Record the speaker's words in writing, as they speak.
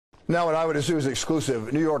Now an Eyewitness News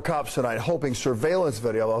exclusive. New York cops tonight hoping surveillance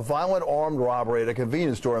video of a violent armed robbery at a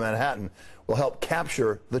convenience store in Manhattan will help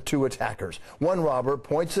capture the two attackers. One robber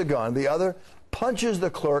points a gun, the other punches the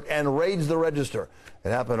clerk and raids the register.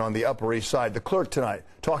 It happened on the Upper East Side. The clerk tonight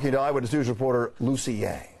talking to Eyewitness News reporter Lucy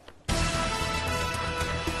Yang.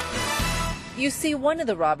 You see one of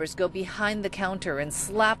the robbers go behind the counter and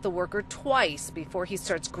slap the worker twice before he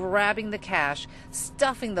starts grabbing the cash,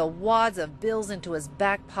 stuffing the wads of bills into his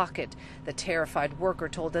back pocket. The terrified worker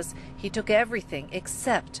told us he took everything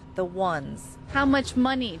except the ones. How much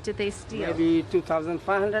money did they steal? Maybe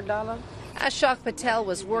 $2,500. Ashok Patel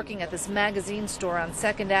was working at this magazine store on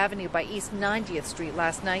 2nd Avenue by East 90th Street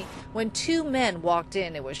last night when two men walked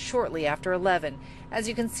in. It was shortly after 11. As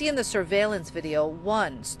you can see in the surveillance video,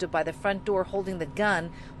 one stood by the front door holding the gun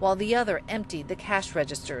while the other emptied the cash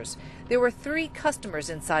registers. There were 3 customers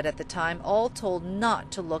inside at the time, all told not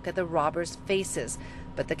to look at the robbers' faces.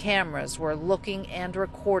 But the cameras were looking and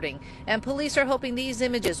recording, and police are hoping these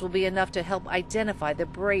images will be enough to help identify the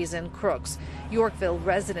brazen crooks. Yorkville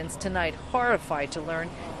residents tonight horrified to learn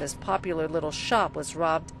this popular little shop was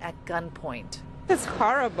robbed at gunpoint. It's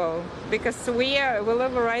horrible because we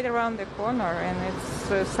live right around the corner, and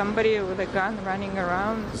it's somebody with a gun running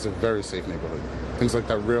around. It's a very safe neighborhood. Things like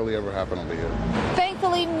that rarely ever happen over here.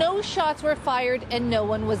 Thankfully, no shots were fired and no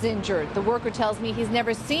one was injured. The worker tells me he's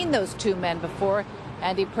never seen those 2 men before,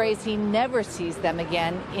 and he prays he never sees them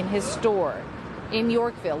again in his store. In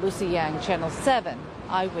Yorkville, Lucy Yang, Channel 7,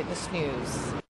 Eyewitness News.